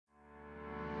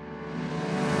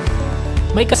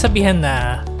May kasabihan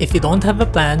na, if you don't have a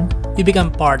plan, you become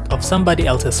part of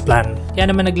somebody else's plan. Kaya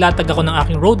naman naglatag ako ng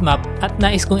aking roadmap at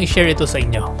nais kong i-share ito sa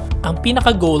inyo. Ang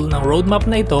pinaka-goal ng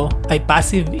roadmap na ito ay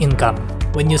passive income.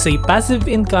 When you say passive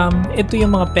income, ito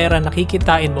yung mga pera na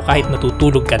kikitain mo kahit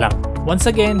natutulog ka lang. Once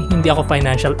again, hindi ako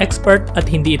financial expert at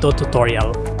hindi ito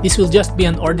tutorial. This will just be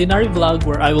an ordinary vlog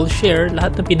where I will share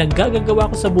lahat ng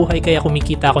pinaggagawa ko sa buhay kaya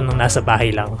kumikita ako ng nasa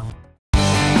bahay lang.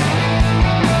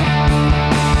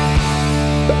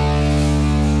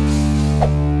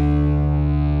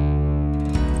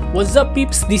 What's up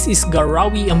peeps? This is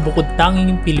Garawi, ang bukod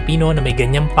tanging Pilipino na may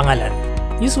ganyang pangalan.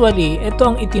 Usually, ito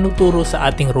ang itinuturo sa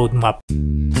ating roadmap.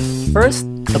 First,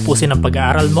 tapusin ang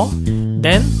pag-aaral mo.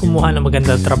 Then, kumuha ng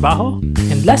magandang trabaho.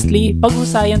 And lastly,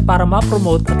 paghusayan para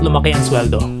ma-promote at lumaki ang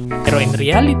sweldo. Pero in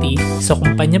reality, sa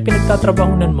kumpanya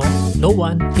pinagtatrabahunan mo, no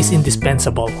one is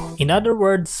indispensable. In other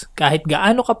words, kahit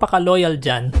gaano ka pa ka-loyal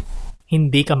dyan,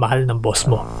 hindi ka mahal ng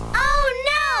boss mo.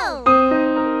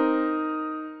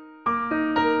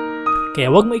 Kaya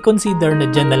wag mo i-consider na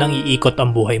dyan na lang iikot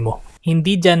ang buhay mo.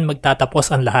 Hindi dyan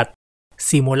magtatapos ang lahat.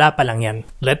 Simula pa lang yan.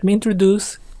 Let me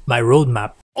introduce my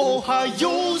roadmap.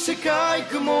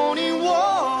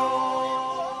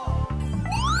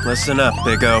 Listen up,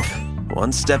 Big O.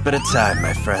 One step at a time,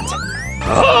 my friend.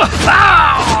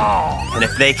 And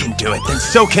if they can do it, then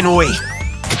so can we.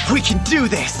 We can do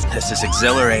this. This is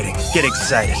exhilarating. Get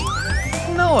excited.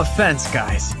 No offense,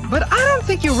 guys, but I don't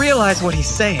think you realize what he's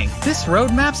saying. This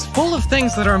roadmap's full of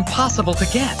things that are impossible to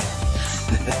get.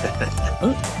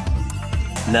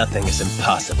 Nothing is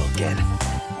impossible, kid.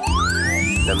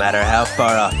 No matter how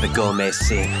far off the goal may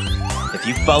seem, if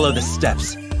you follow the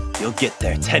steps, you'll get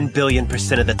there 10 billion%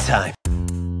 of the time.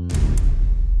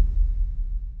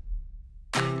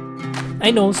 I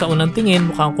know, sa unang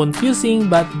tingin mukhang confusing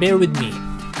but bear with me.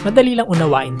 Madali lang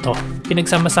unawain to.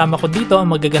 Pinagsama-sama ko dito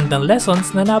ang magagandang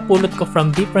lessons na napulot ko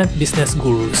from different business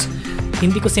gurus.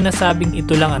 Hindi ko sinasabing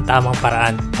ito lang ang tamang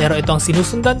paraan, pero ito ang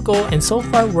sinusundan ko and so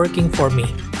far working for me.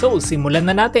 So, simulan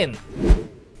na natin!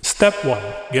 Step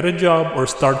 1. Get a job or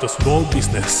start a small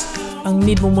business. Ang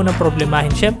need mo munang problemahin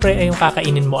syempre ay yung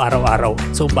kakainin mo araw-araw.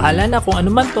 So bahala na kung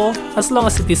ano man to, as long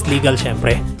as it is legal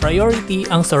syempre. Priority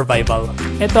ang survival.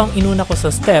 Ito ang inuna ko sa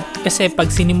step kasi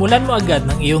pag sinimulan mo agad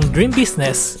ng iyong dream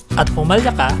business at pumalya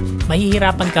ka,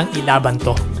 mahihirapan kang ilaban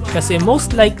to. Kasi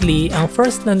most likely, ang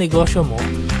first na negosyo mo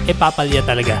ay papalya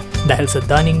talaga dahil sa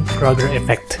Dunning-Kruger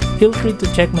effect. Feel free to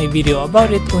check my video about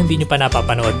it kung hindi nyo pa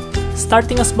napapanood.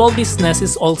 Starting a small business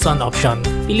is also an option.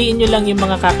 Piliin nyo lang yung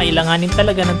mga kakailanganin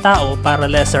talaga ng tao para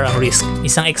lesser ang risk.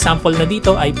 Isang example na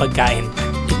dito ay pagkain.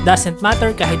 It doesn't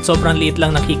matter kahit sobrang liit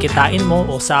lang nakikitain mo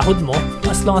o sahod mo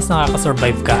as long as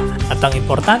nakakasurvive ka. At ang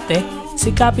importante,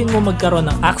 sikapin mo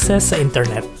magkaroon ng access sa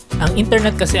internet. Ang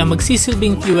internet kasi ang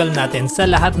magsisilbing fuel natin sa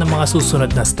lahat ng mga susunod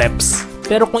na steps.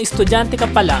 Pero kung estudyante ka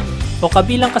pa lang o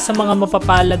kabilang ka sa mga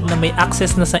mapapalad na may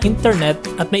access na sa internet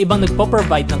at may ibang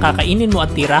nagpo-provide ng kakainin mo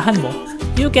at tirahan mo,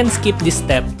 you can skip this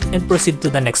step and proceed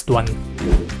to the next one.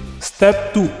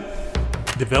 Step 2.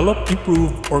 Develop,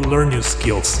 improve, or learn new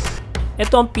skills.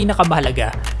 Ito ang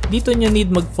pinakamahalaga. Dito nyo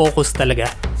need mag-focus talaga.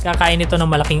 Kakain ito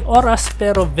ng malaking oras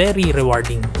pero very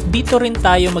rewarding. Dito rin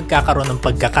tayo magkakaroon ng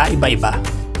pagkakaiba-iba.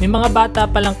 May mga bata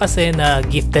pa lang kasi na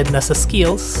gifted na sa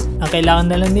skills, ang kailangan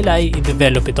na lang nila ay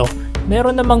i-develop ito.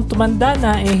 Meron namang tumanda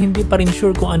na hindi pa rin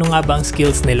sure kung ano nga ba ang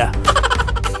skills nila.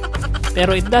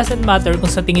 Pero it doesn't matter kung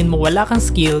sa tingin mo wala kang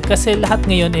skill kasi lahat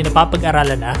ngayon ay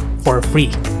napapag-aralan na for free.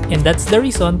 And that's the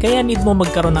reason kaya need mo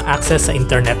magkaroon ng access sa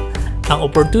internet. Ang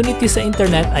opportunity sa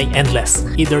internet ay endless.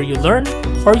 Either you learn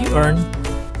or you earn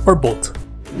or both.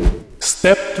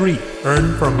 Step 3.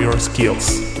 Earn from your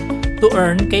skills. To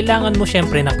earn, kailangan mo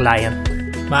syempre ng client.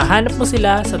 Mahanap mo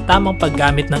sila sa tamang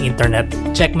paggamit ng internet.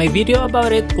 Check my video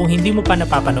about it kung hindi mo pa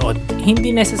napapanood.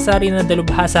 Hindi necessary na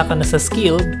dalubhasa ka na sa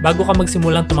skill bago ka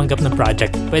magsimulang tumanggap ng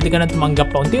project. Pwede ka na tumanggap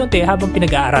pa unti-unti habang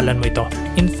pinag-aaralan mo ito.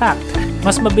 In fact,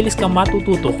 mas mabilis kang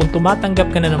matututo kung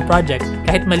tumatanggap ka na ng project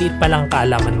kahit maliit pa lang ang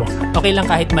kaalaman mo. Okay lang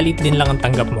kahit maliit din lang ang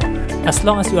tanggap mo. As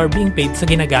long as you are being paid sa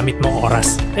ginagamit mong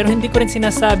oras. Pero hindi ko rin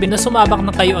sinasabi na sumabak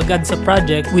na kayo agad sa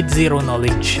project with zero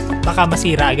knowledge. Baka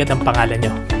masira agad ang pangalan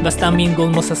nyo. Basta ang main goal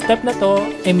mo sa step na to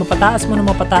ay mapataas mo na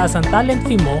mapataas ang talent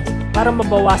fee mo para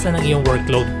mabawasan ang iyong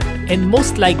workload. And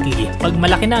most likely, pag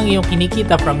malaki na ang iyong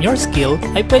kinikita from your skill,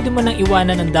 ay pwede mo nang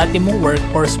iwanan ang dati mong work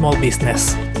or small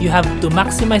business. You have to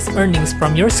maximize earnings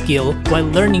from your skill while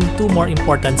learning two more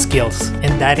important skills.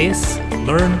 And that is,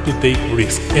 learn to take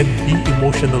risks and be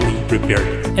emotionally prepared.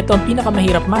 Ito ang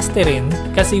pinakamahirap masterin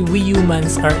kasi we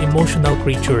humans are emotional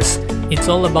creatures.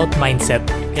 It's all about mindset.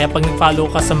 Kaya pag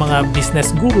follow ka sa mga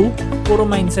business guru, puro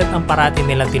mindset ang parati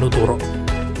nilang tinuturo.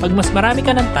 Pag mas marami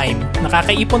ka ng time,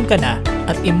 nakakaipon ka na,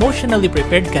 at emotionally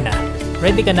prepared ka na,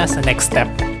 ready ka na sa next step.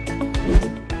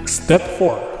 Step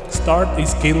 4. Start a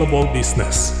scalable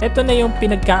business. Ito na yung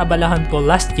pinagkaabalahan ko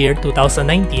last year,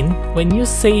 2019. When you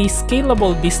say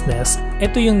scalable business,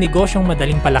 ito yung negosyong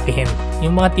madaling palakihin.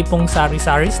 Yung mga tipong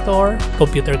sari-sari store,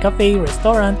 computer cafe,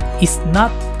 restaurant is not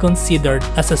considered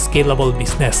as a scalable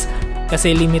business.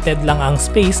 Kasi limited lang ang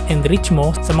space and reach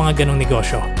mo sa mga ganong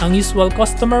negosyo. Ang usual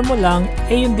customer mo lang,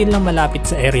 yun din lang malapit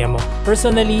sa area mo.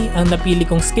 Personally, ang napili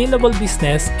kong scalable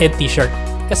business t-shirt.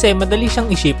 Kasi madali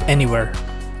siyang i-ship anywhere.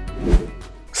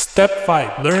 Step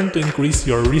 5. Learn to increase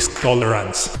your risk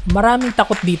tolerance. Maraming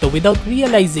takot dito without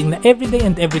realizing na everyday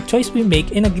and every choice we make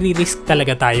nagri-risk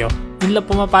talaga tayo. Yun lang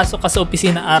pumapasok ka sa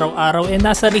opisina araw-araw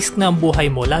nasa risk na ang buhay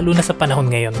mo lalo na sa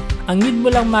panahon ngayon. Ang need mo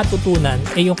lang matutunan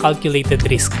ay yung calculated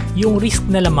risk, yung risk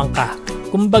na lamang ka.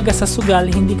 Kumbaga sa sugal,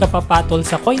 hindi ka papatol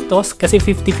sa coin toss kasi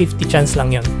 50-50 chance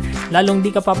lang yun. Lalong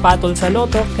di ka papatol sa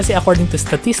loto kasi according to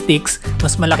statistics,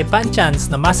 mas malaki pa ang chance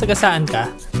na masagasaan ka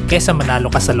kaysa manalo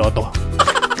ka sa loto.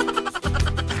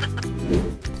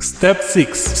 Step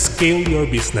 6. Scale your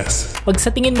business. Pag sa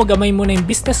tingin mo gamay mo na yung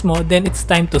business mo, then it's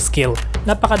time to scale.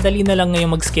 Napakadali na lang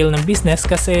ngayon mag-scale ng business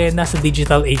kasi nasa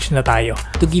digital age na tayo.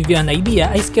 To give you an idea,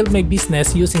 I scaled my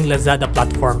business using Lazada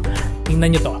platform.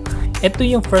 Tingnan nyo to. Ito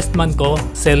yung first month ko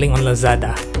selling on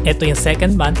Lazada. Ito yung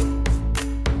second month,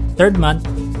 third month,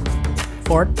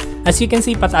 fourth. As you can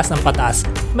see, pataas ng pataas.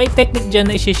 May technique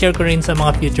dyan na i-share ko rin sa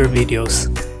mga future videos.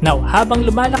 Now, habang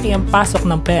lumalaki ang pasok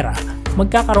ng pera,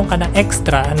 magkakaroon ka ng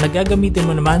extra na gagamitin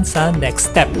mo naman sa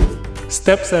next step.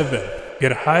 Step 7.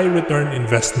 Get high return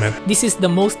investment. This is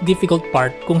the most difficult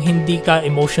part kung hindi ka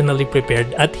emotionally prepared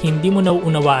at hindi mo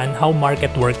nauunawaan how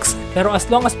market works. Pero as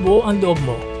long as buo ang loob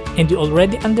mo and you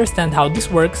already understand how this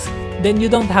works, then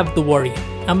you don't have to worry.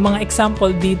 Ang mga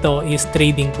example dito is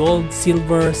trading gold,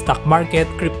 silver, stock market,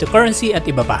 cryptocurrency at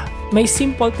iba pa. May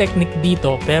simple technique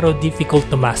dito pero difficult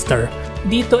to master.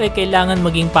 Dito kailangan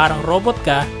maging parang robot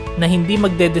ka na hindi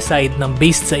magde-decide ng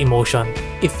based sa emotion.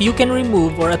 If you can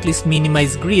remove or at least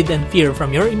minimize greed and fear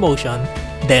from your emotion,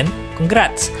 then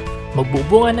congrats!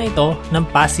 Magbubunga na ito ng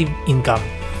passive income.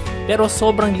 Pero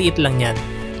sobrang liit lang yan.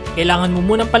 Kailangan mo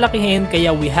munang palakihin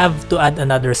kaya we have to add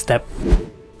another step.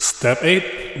 Step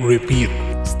 8. Repeat.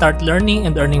 Start learning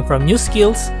and earning from new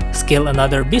skills, scale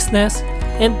another business,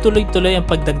 and tuloy-tuloy ang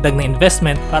pagdagdag na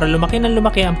investment para lumaki ng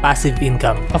lumaki ang passive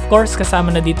income. Of course, kasama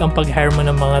na dito ang pag-hire mo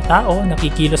ng mga tao na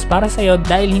kikilos para sa'yo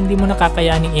dahil hindi mo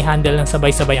nakakayaning i-handle ng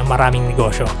sabay-sabay ang maraming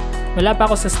negosyo. Wala pa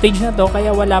ako sa stage na to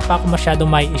kaya wala pa ako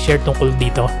masyadong may i-share tungkol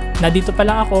dito. Nandito pa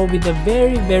lang ako with a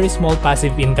very small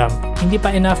passive income. Hindi pa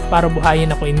enough para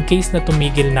buhayin ako in case na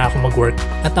tumigil na ako mag-work.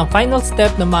 At ang final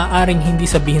step na maaaring hindi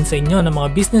sabihin sa inyo ng mga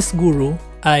business guru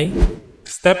ay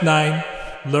Step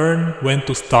 9. Learn when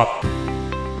to stop.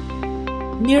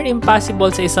 Near impossible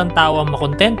sa isang tao ang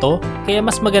makontento, kaya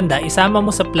mas maganda isama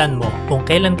mo sa plan mo kung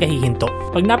kailan ka hihinto.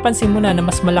 Pag napansin mo na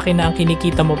mas malaki na ang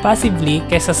kinikita mo passively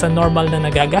kaysa sa normal na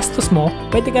nagagastos mo,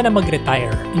 pwede ka na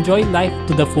mag-retire. Enjoy life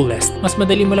to the fullest. Mas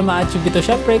madali mo lang ma-achieve ito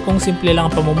syempre kung simple lang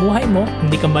ang pamumuhay mo,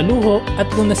 hindi ka maluho, at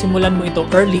kung nasimulan mo ito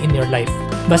early in your life.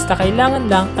 Basta kailangan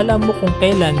lang alam mo kung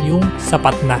kailan yung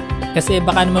sapat na. Kasi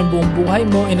baka naman buong buhay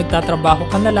mo ay nagtatrabaho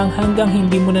ka na lang hanggang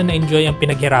hindi mo na na-enjoy ang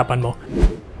pinaghirapan mo.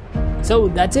 So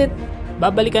that's it!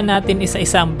 Babalikan natin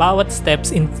isa-isa ang bawat steps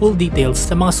in full details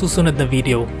sa mga susunod na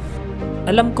video.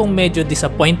 Alam kong medyo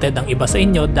disappointed ang iba sa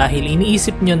inyo dahil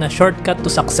iniisip nyo na shortcut to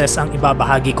success ang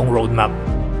ibabahagi kong roadmap.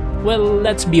 Well,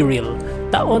 let's be real.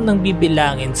 Taon nang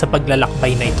bibilangin sa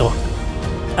paglalakbay na ito.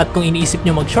 At kung iniisip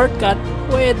nyo mag-shortcut,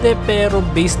 pwede pero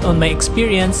based on my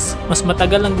experience, mas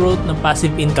matagal ang growth ng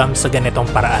passive income sa ganitong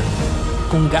paraan.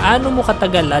 Kung gaano mo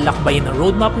katagal lalakbayin ang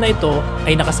roadmap na ito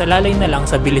ay nakasalalay na lang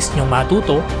sa bilis nyong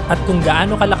matuto at kung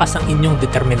gaano kalakas ang inyong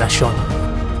determinasyon.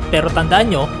 Pero tandaan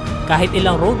nyo, kahit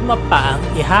ilang roadmap pa ang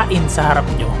ihain sa harap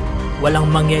nyo, walang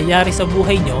mangyayari sa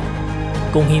buhay nyo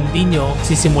kung hindi nyo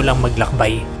sisimulang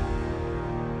maglakbay.